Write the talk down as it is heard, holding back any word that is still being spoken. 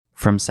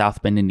From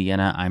South Bend,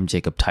 Indiana, I'm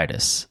Jacob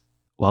Titus.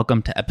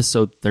 Welcome to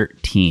episode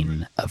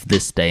 13 of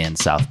This Day in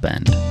South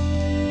Bend.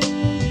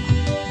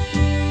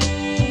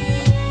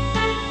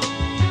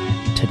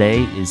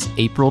 Today is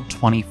April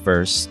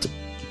 21st,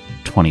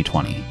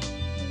 2020.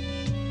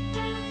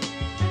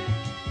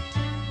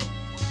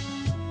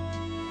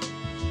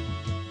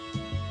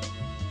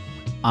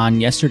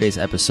 On yesterday's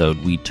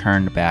episode, we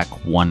turned back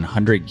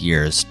 100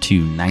 years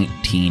to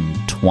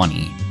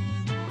 1920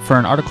 for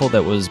an article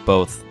that was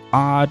both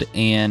odd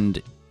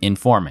and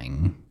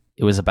informing.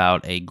 It was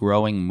about a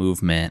growing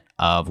movement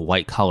of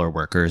white-collar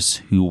workers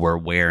who were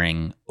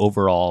wearing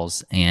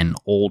overalls and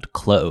old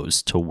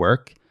clothes to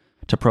work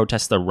to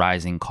protest the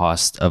rising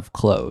cost of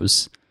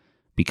clothes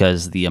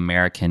because the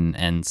American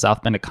and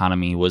South Bend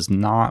economy was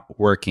not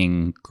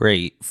working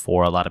great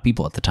for a lot of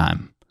people at the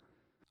time.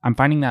 I'm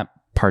finding that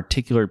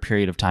particular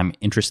period of time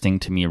interesting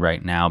to me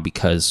right now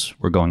because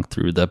we're going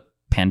through the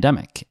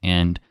pandemic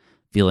and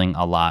feeling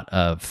a lot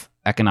of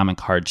economic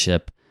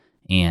hardship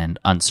and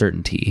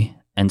uncertainty.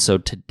 And so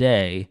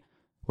today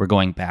we're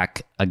going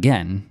back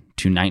again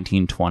to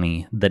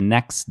 1920, the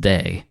next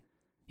day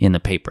in the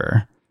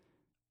paper.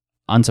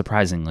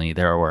 Unsurprisingly,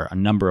 there were a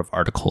number of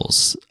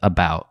articles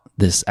about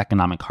this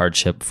economic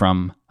hardship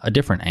from a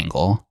different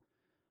angle.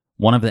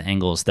 One of the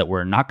angles that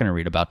we're not going to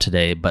read about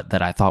today, but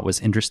that I thought was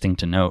interesting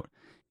to note,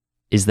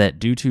 is that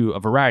due to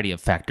a variety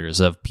of factors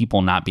of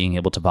people not being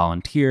able to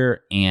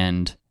volunteer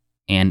and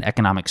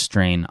economic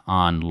strain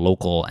on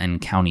local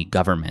and county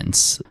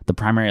governments, the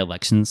primary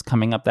elections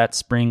coming up that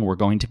spring were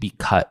going to be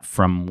cut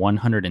from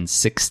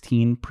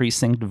 116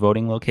 precinct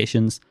voting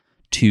locations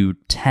to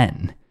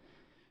 10,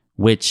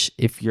 which,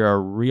 if you're a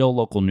real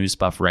local news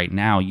buff right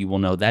now, you will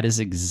know that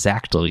is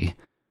exactly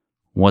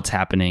what's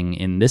happening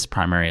in this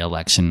primary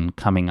election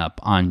coming up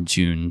on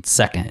June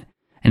 2nd.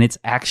 And it's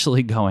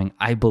actually going,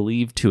 I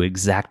believe, to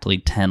exactly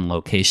 10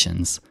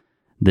 locations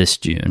this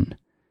June.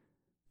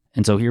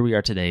 And so here we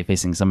are today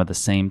facing some of the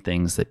same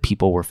things that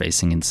people were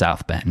facing in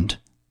South Bend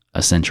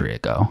a century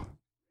ago.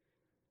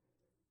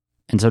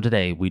 And so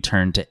today we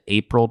turn to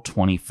April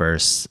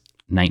 21st,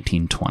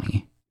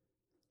 1920.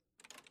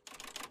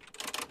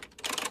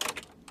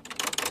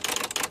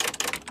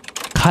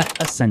 Cut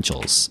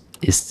essentials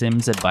is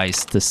Sims'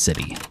 advice to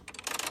city.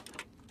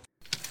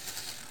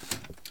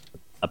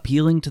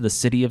 Appealing to the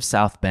city of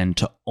South Bend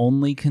to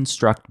only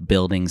construct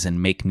buildings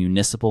and make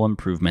municipal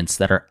improvements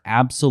that are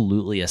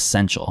absolutely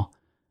essential,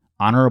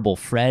 Honorable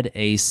Fred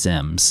A.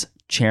 Sims,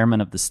 chairman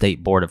of the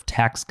State Board of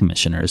Tax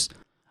Commissioners,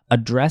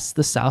 addressed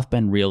the South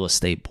Bend Real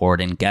Estate Board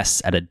and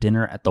guests at a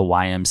dinner at the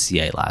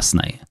YMCA last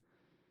night.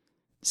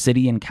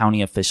 City and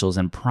county officials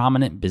and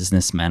prominent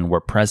businessmen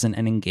were present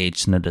and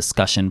engaged in a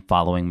discussion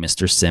following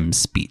Mr. Sims'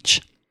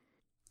 speech.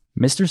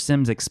 Mr.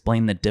 Sims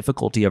explained the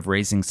difficulty of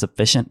raising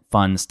sufficient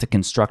funds to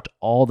construct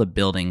all the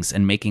buildings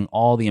and making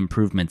all the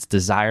improvements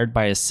desired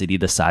by a city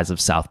the size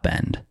of South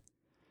Bend.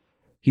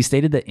 He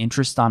stated that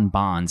interest on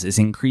bonds is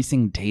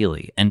increasing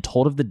daily and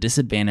told of the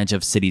disadvantage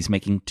of cities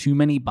making too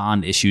many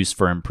bond issues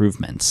for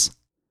improvements.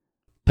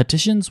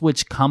 Petitions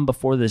which come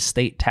before the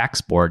state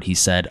tax board, he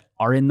said,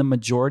 are in the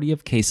majority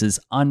of cases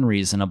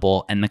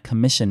unreasonable, and the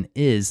commission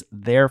is,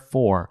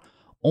 therefore,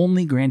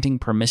 only granting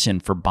permission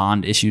for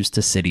bond issues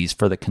to cities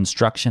for the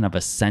construction of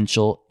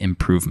essential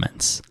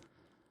improvements.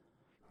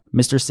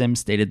 Mr.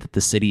 Sims stated that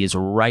the city is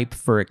ripe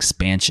for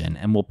expansion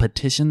and will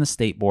petition the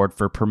state board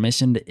for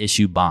permission to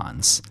issue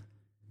bonds.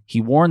 He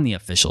warned the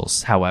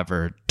officials,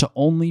 however, to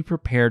only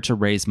prepare to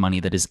raise money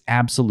that is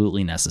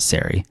absolutely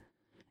necessary.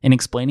 In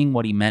explaining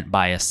what he meant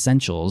by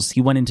essentials, he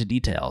went into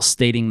detail,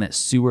 stating that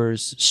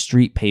sewers,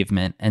 street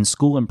pavement, and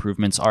school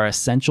improvements are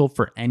essential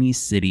for any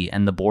city,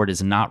 and the board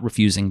is not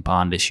refusing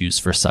bond issues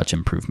for such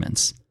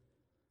improvements.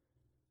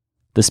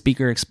 The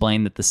speaker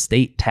explained that the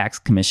State Tax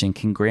Commission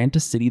can grant a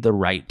city the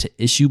right to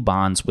issue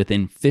bonds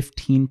within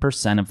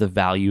 15% of the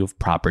value of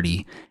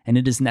property, and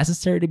it is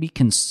necessary to be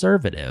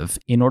conservative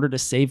in order to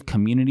save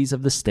communities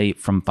of the state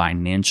from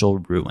financial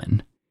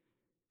ruin.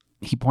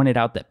 He pointed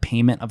out that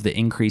payment of the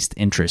increased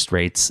interest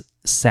rates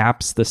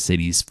saps the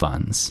city's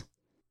funds.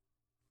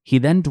 He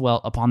then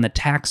dwelt upon the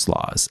tax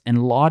laws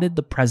and lauded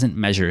the present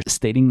measure,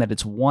 stating that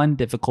its one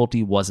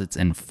difficulty was its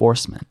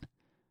enforcement.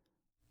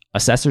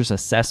 Assessors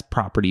assess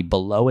property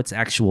below its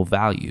actual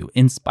value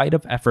in spite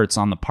of efforts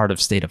on the part of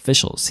state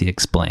officials, he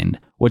explained,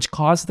 which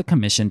caused the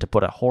commission to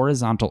put a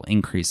horizontal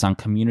increase on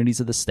communities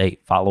of the state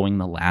following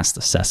the last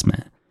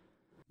assessment.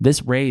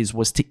 This raise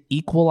was to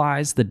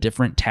equalize the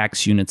different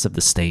tax units of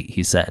the state,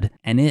 he said,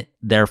 and it,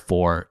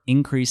 therefore,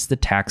 increased the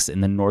tax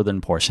in the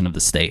northern portion of the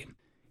state.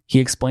 He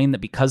explained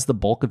that because the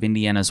bulk of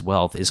Indiana's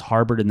wealth is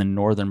harbored in the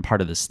northern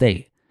part of the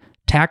state,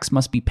 tax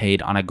must be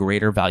paid on a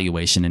greater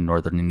valuation in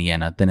northern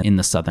Indiana than in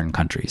the southern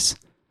countries.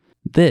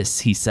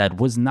 This, he said,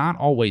 was not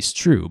always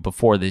true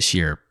before this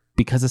year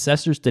because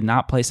assessors did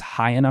not place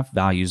high enough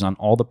values on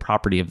all the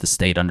property of the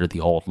state under the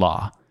old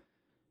law.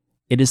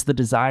 It is the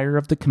desire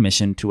of the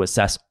commission to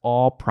assess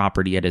all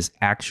property at its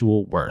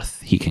actual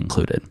worth, he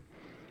concluded.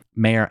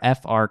 Mayor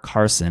F.R.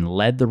 Carson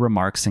led the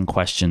remarks and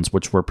questions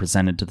which were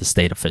presented to the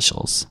state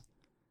officials.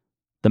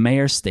 The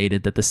mayor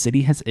stated that the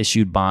city has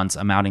issued bonds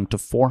amounting to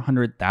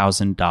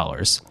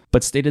 $400,000,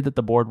 but stated that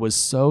the board was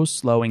so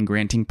slow in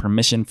granting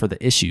permission for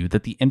the issue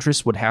that the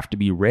interest would have to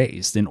be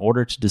raised in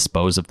order to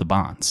dispose of the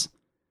bonds.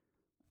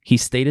 He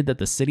stated that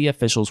the city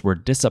officials were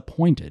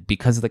disappointed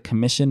because the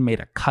commission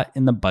made a cut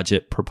in the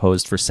budget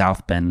proposed for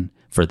South Bend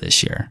for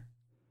this year.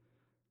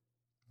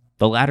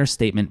 The latter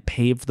statement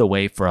paved the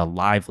way for a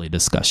lively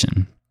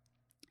discussion.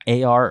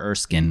 A.R.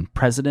 Erskine,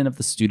 president of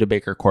the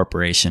Studebaker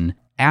Corporation,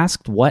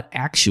 asked what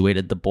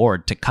actuated the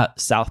board to cut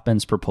South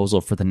Bend's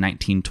proposal for the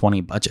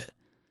 1920 budget.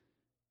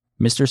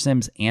 Mr.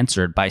 Sims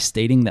answered by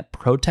stating that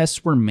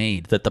protests were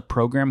made that the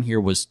program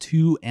here was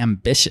too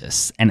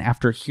ambitious, and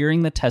after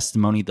hearing the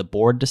testimony, the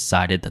board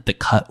decided that the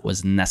cut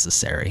was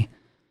necessary.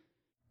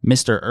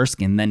 Mr.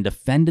 Erskine then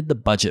defended the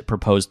budget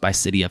proposed by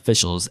city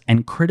officials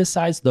and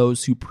criticized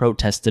those who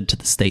protested to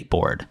the state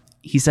board.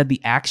 He said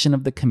the action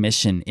of the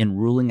commission in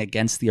ruling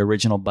against the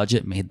original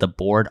budget made the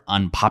board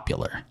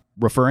unpopular.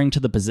 Referring to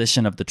the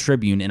position of the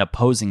Tribune in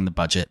opposing the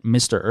budget,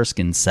 Mr.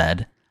 Erskine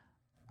said,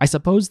 "I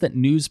suppose that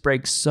news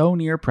breaks so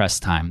near press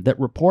time that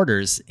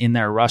reporters, in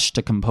their rush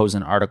to compose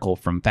an article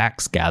from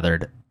facts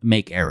gathered,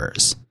 make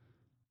errors.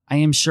 I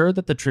am sure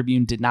that the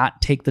Tribune did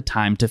not take the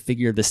time to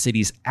figure the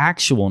city's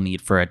actual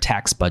need for a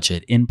tax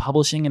budget in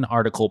publishing an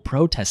article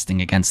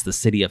protesting against the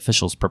city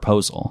officials'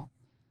 proposal."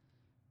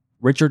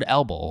 Richard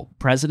Elbel,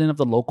 president of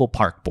the local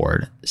park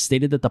board,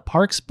 stated that the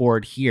parks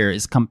board here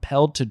is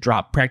compelled to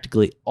drop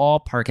practically all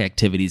park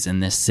activities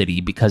in this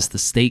city because the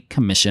state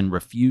commission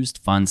refused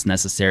funds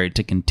necessary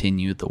to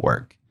continue the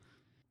work.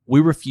 "We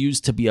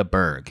refuse to be a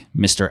burg,"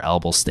 Mr.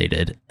 Elbel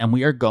stated, "and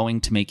we are going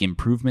to make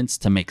improvements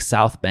to make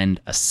South Bend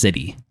a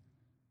city."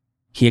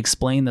 He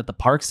explained that the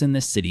parks in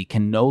this city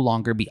can no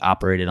longer be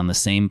operated on the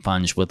same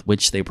funds with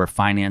which they were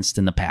financed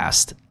in the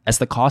past, as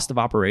the cost of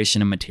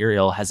operation and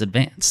material has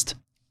advanced.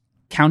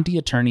 County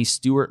Attorney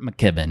Stuart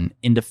McKibben,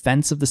 in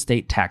defense of the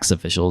state tax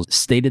officials,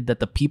 stated that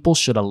the people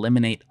should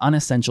eliminate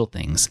unessential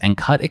things and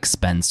cut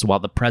expense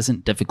while the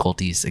present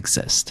difficulties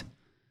exist.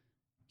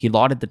 He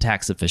lauded the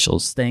tax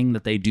officials, saying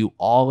that they do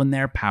all in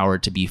their power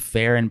to be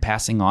fair in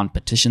passing on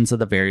petitions of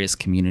the various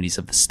communities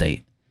of the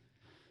state.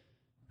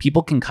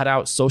 People can cut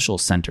out social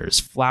centers,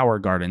 flower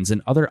gardens,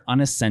 and other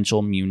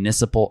unessential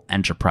municipal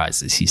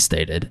enterprises, he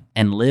stated,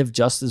 and live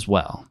just as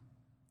well.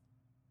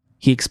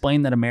 He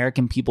explained that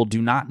American people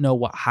do not know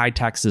what high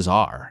taxes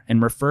are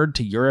and referred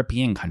to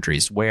European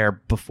countries where,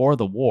 before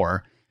the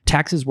war,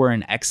 taxes were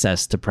in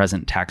excess to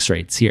present tax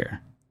rates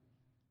here.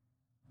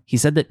 He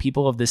said that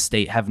people of this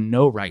state have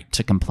no right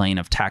to complain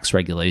of tax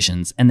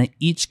regulations and that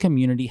each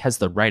community has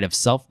the right of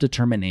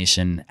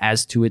self-determination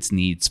as to its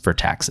needs for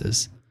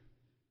taxes.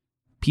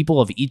 People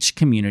of each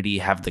community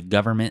have the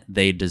government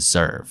they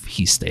deserve,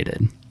 he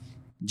stated.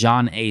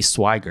 John A.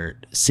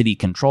 Swigert, city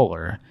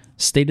controller,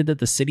 stated that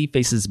the city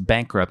faces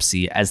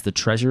bankruptcy as the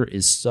treasurer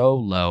is so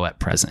low at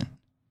present.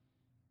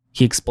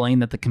 He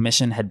explained that the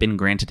commission had been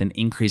granted an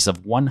increase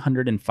of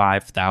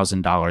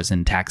 $105,000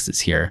 in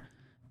taxes here,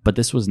 but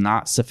this was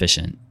not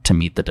sufficient to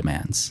meet the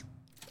demands.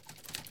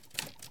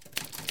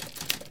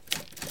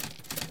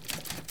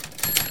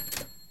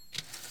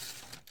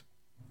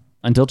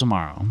 Until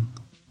tomorrow,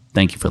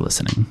 thank you for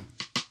listening.